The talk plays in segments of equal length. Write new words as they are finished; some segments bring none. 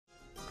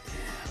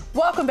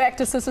Welcome back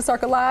to Sister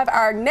Circle Live.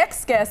 Our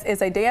next guest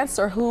is a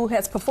dancer who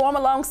has performed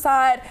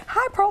alongside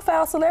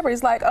high-profile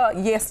celebrities like,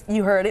 yes,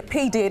 you heard it,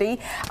 P. Diddy,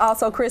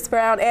 also Chris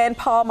Brown and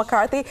Paul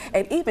McCartney,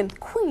 and even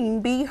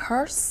Queen Bee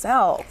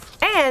herself.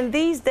 And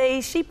these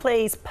days, she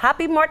plays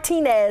Poppy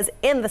Martinez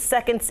in the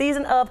second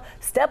season of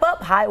Step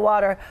Up, High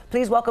Water.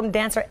 Please welcome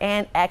dancer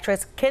and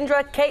actress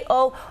Kendra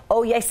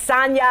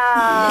Oyesanya.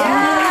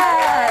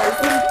 Yes!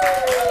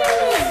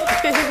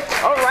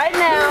 All right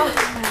now.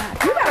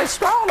 You got a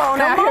strong on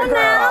out here,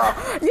 girl.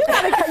 You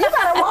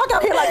gotta walk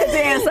out here like a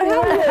dancer.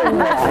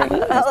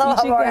 Hello,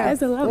 you guys.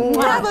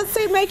 Have a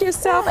seat, make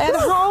yourself at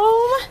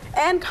home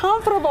and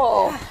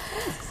comfortable.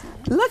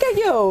 Look at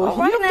you.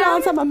 You've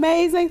done some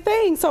amazing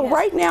things. So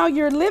right now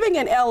you're living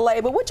in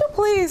LA, but would you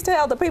please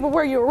tell the people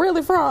where you're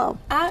really from?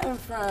 I am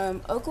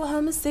from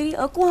Oklahoma City,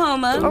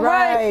 Oklahoma.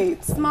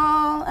 Right.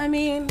 Small,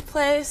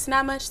 place,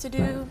 not much to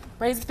do.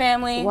 Raise a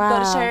family,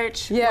 go to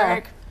church,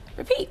 work.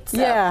 Repeat. So.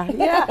 Yeah. So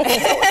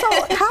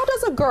how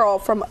does a girl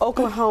from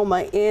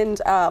Oklahoma end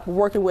up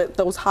working with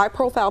those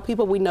high-profile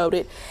people we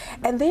noted,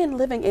 and then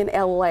living in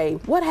LA?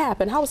 What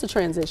happened? How was the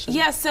transition?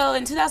 Yeah, so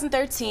in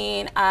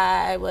 2013,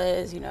 I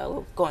was,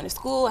 going to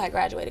school. I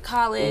graduated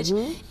college,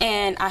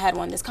 and I had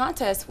won this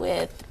contest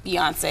with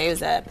Beyonce. It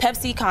was a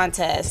Pepsi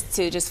contest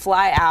to just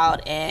fly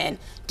out and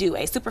do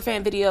a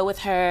superfan video with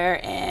her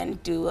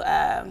and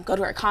go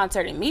to her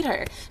concert and meet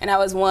her. And I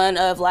was one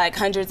of like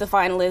hundreds of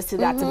finalists who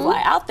got to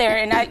fly out there.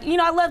 And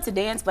I love to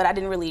dance, but I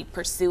didn't really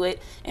pursue it.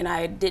 And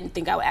I didn't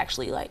think I would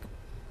actually like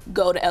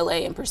go to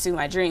LA and pursue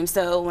my dream.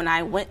 So when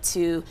I went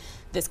to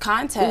this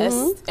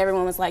contest,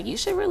 everyone was like, you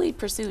should really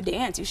pursue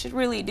dance. You should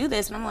really do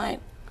this. And I'm like,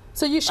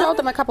 so you showed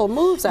them a couple of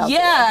moves out there.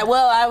 Yeah,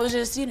 well, I was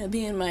just,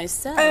 being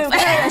myself.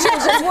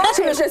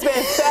 She was just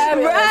being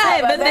fabulous.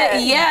 Right, but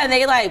and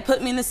they like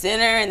put me in the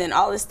center and then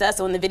all this stuff.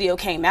 So when the video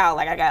came out,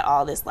 like I got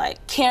all this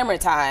like camera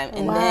time.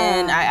 And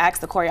then I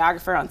asked the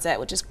choreographer on set,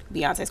 which is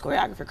Beyonce's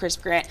choreographer, Chris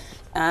Grant,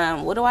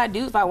 what do I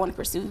do if I want to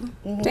pursue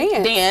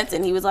dance?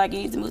 And he was like, you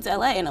need to move to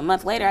LA. And a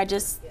month later, I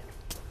just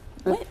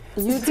went.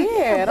 You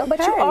did, okay. But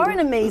you are an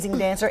amazing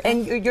dancer,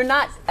 and you're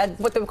not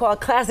what they would call a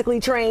classically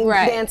trained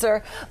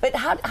dancer. But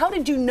how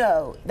did you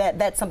know that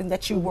that's something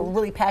that you were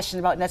really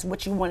passionate about and that's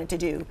what you wanted to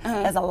do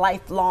as a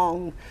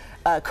lifelong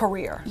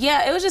career?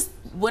 Yeah, it was just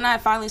when I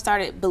finally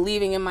started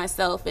believing in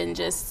myself and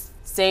just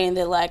saying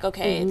that like,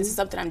 okay, this is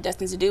something I'm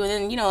destined to do.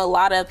 And then, a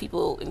lot of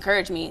people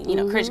encouraged me.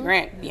 Chris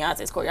Grant,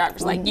 Beyonce's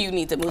choreographer, like, you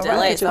need to move to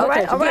LA. So, all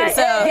right.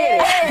 So,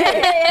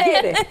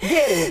 get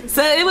it.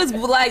 So it was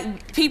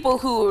like people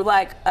who were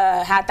like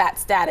had that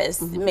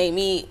status made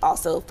me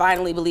also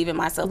finally believe in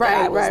myself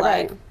that I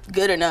was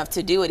good enough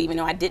to do it, even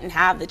though I didn't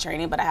have the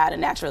training, but I had a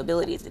natural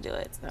ability to do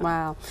it. So.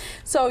 Wow.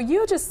 So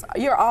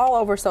you're all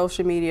over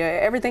social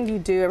media. Everything you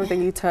do,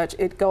 everything you touch,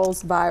 it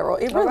goes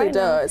viral. It really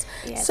does.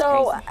 Yeah,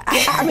 so,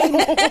 I mean,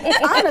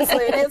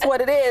 honestly, it is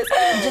what it is.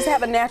 You just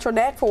have a natural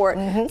knack for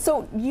it.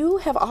 So you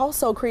have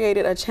also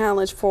created a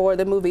challenge for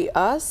the movie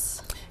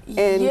Us,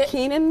 and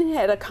Keenan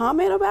had a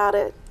comment about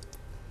it.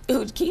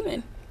 Who's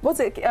Keenan? What's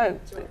it?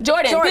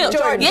 Jordan Peele.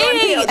 Jordan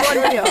Peele.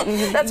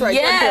 That's right.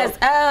 Yes.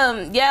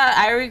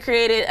 I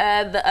recreated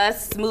the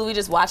Us movie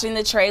just watching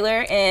the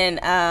trailer,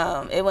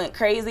 and it went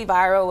crazy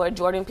viral. Where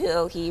Jordan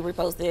Peele, he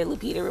reposted it,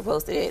 Lupita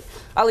reposted it,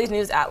 all these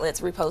news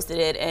outlets reposted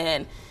it,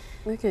 and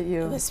look at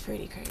you. It was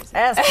pretty crazy.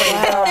 That's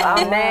pretty cool.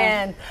 Oh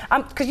man,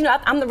 because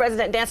I'm the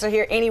resident dancer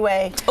here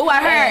anyway. Oh,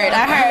 I heard.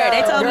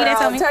 They told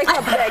me. Take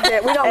up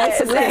that. We don't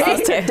listen to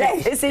that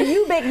today. See,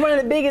 you make one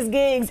of the biggest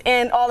gigs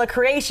in all the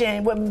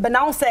creation with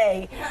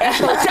Beyonce and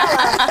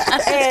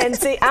Coachella, and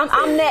see,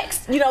 I'm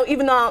next.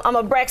 Even though I'm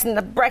a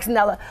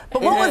Braxtonella.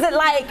 But what was it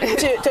like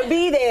to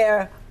be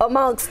there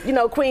amongst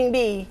Queen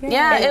Bee?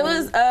 Yeah, it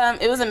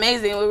was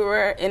amazing. We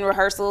were in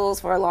rehearsals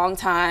for a long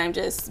time,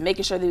 just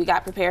making sure that we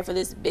got prepared for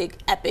this big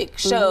epic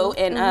show.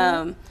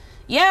 And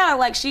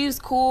like she's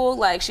cool.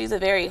 Like she's a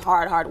very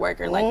hard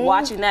worker. Like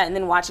watching that and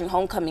then watching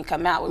Homecoming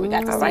come out, where we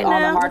got to see all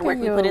the hard work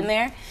we put in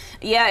there.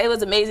 Yeah, it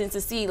was amazing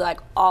to see like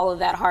all of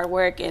that hard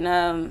work,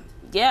 and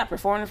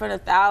performing in front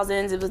of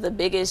thousands. It was the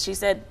biggest. She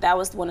said that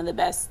was one of the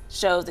best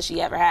shows that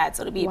she ever had.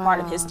 So to be a part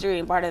of history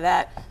and part of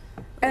that.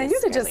 And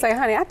you could just say,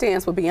 honey, I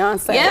danced with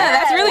Beyonce. Yeah,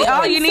 that's really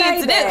all you need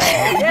to do.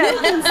 You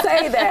can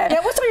say that. Yeah,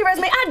 what's on your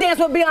resume? I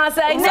danced with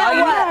Beyonce. Now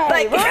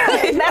what?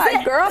 That's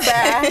it. Girl,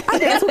 bad. I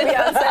danced with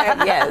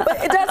Beyonce. Yes.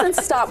 But it doesn't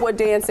stop with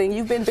dancing.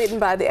 You've been bitten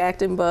by the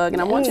acting bug,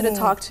 and I want you to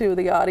talk to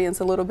the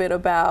audience a little bit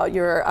about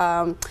your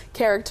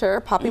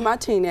character, Poppy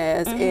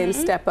Martinez, in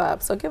Step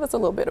Up. So give us a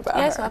little bit about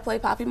her. So I play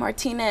Poppy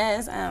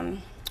Martinez.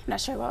 I'm not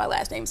sure why my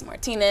last name is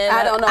Martinez.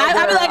 I don't know.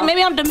 I'd be like,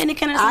 maybe I'm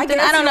Dominican or something.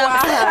 I don't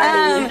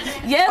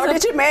know. Or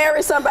did you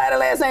marry somebody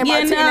last name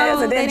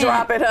Martinez and then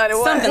drop it, honey?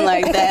 Something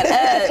like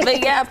that.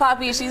 But yeah,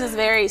 Poppy, she's this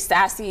very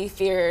sassy,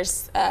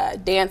 fierce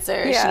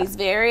dancer. Yeah. She's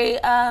very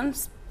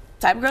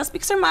type of girl,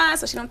 speaks her mind,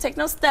 so she don't take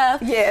no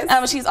stuff.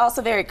 Yes. She's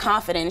also very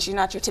confident. She's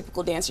not your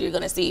typical dancer you're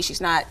gonna see.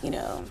 She's not,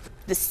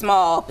 this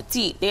small,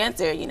 petite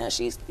dancer. You know,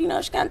 she's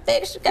got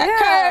thick, she got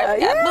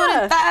curves, got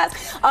booty,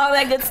 thighs, all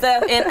that good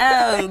stuff.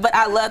 And but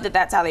I love that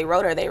that's how they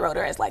wrote her. They wrote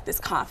her as like this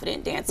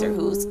confident dancer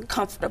who's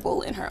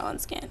comfortable in her own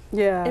skin.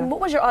 Yeah. And what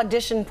was your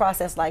audition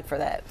process like for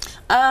that?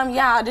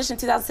 Yeah, I auditioned in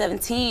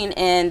 2017,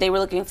 and they were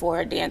looking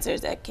for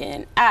dancers that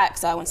can act.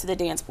 So I went to the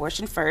dance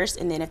portion first,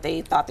 and then if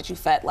they thought that you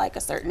fit like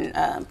a certain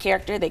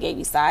character, they gave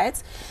you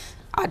sides.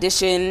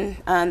 Audition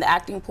the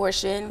acting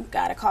portion,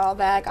 got a call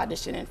back,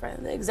 audition in front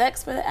of the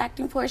execs for the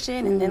acting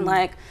portion, and then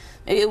like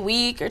maybe a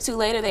week or two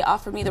later they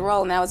offered me the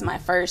role, and that was my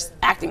first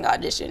acting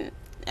audition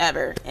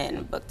ever,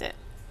 and booked it.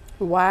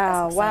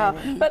 Wow, wow.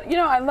 But you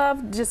know, I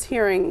love just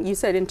hearing, you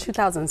said in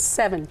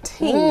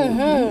 2017.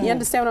 You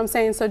understand what I'm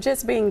saying? So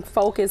just being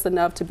focused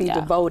enough to be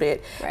devoted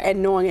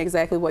and knowing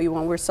exactly what you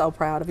want. We're so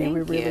proud of you.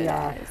 We really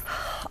are.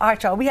 All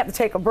right, y'all, we have to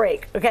take a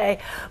break, okay?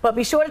 But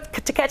be sure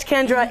to catch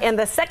Kendra in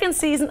the second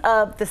season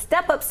of the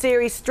Step Up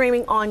series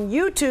streaming on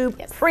YouTube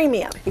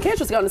Premium. And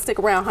Kendra's going to stick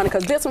around, honey,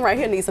 because this one right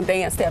here needs some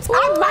dance steps.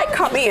 I might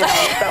come in,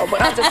 though, but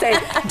I'm just saying,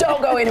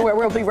 don't go anywhere.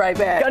 We'll be right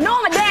back. You know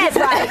I'm a dance,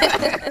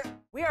 right?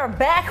 We are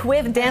back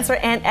with dancer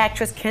and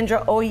actress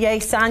Kendra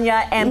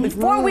Oyesanya, and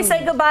before we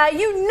say goodbye,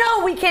 you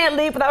know we can't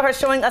leave without her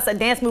showing us a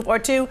dance move or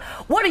two.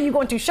 What are you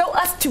going to show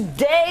us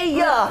today?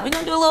 We're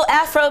gonna do a little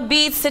Afro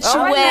beat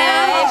situation,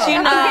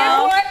 you know.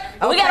 I'm here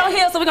for it. We got on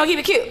heels, so we're gonna keep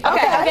it cute.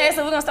 Okay,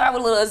 so we're gonna start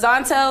with a little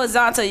Azonto.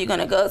 Azonto, you're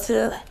gonna go to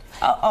the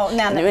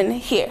now in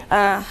here.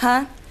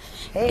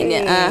 And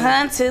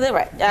then to the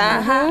right. We're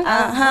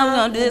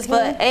gonna do this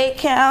for 8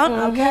 count.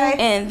 Okay.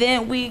 And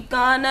then we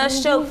gonna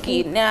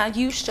shokey. Now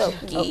you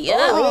shokey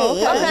up.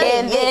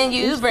 And then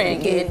you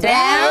bring it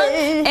down.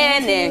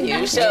 And then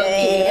you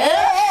shokey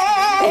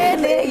up.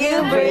 And then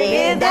you bring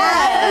it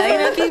down. You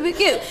know, keep it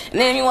cute. And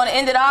then if you wanna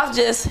end it off,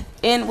 just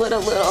end with a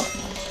little.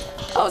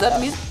 Oh, is that the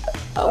music?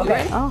 Oh,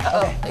 okay.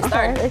 They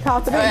started. They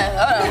caught the beat.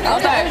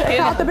 Hold on. They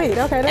caught the beat.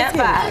 Okay, that's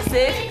good. 5,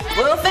 6,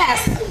 real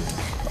fast.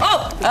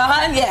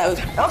 Yeah.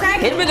 Okay.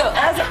 Here we go.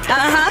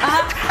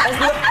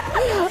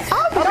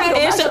 Okay,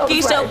 and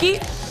shokey.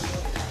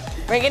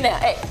 Bring it down.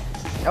 Hey.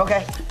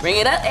 Okay. Bring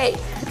it up. Hey.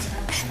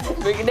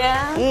 Bring it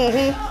down.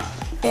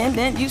 And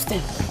then you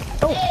stand.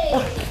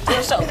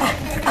 Then show. There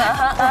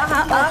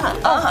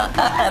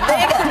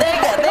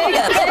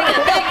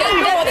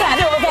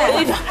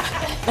you go.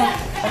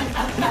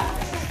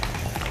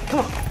 Come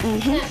on.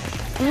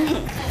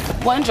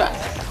 One drop.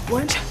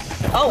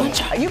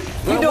 You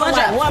doing one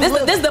drop. one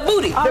This is the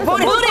booty. The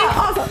booty.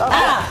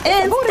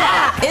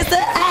 It's the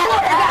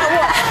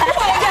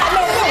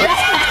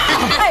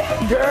Hey,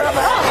 girl.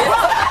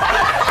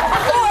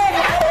 Boy,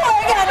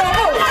 got no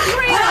booty.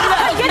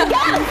 Get it.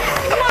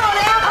 Come on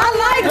now. I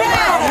like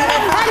that.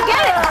 I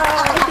get it.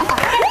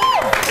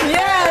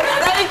 Yes,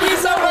 thank you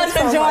so much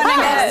for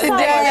joining us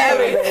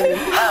today.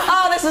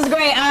 Oh, this is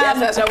great.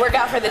 That's our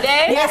workout for the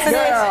day. Yes, it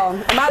is.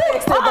 My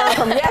legs still burn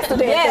from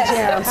yesterday at the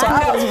gym, so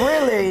I was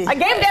really. I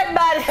gave it to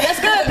everybody. That's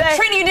good.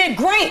 Trini, you did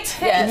great.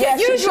 Yes. Yes,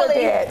 usually. You sure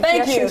did.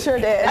 Thank you. You sure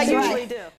did. I usually do.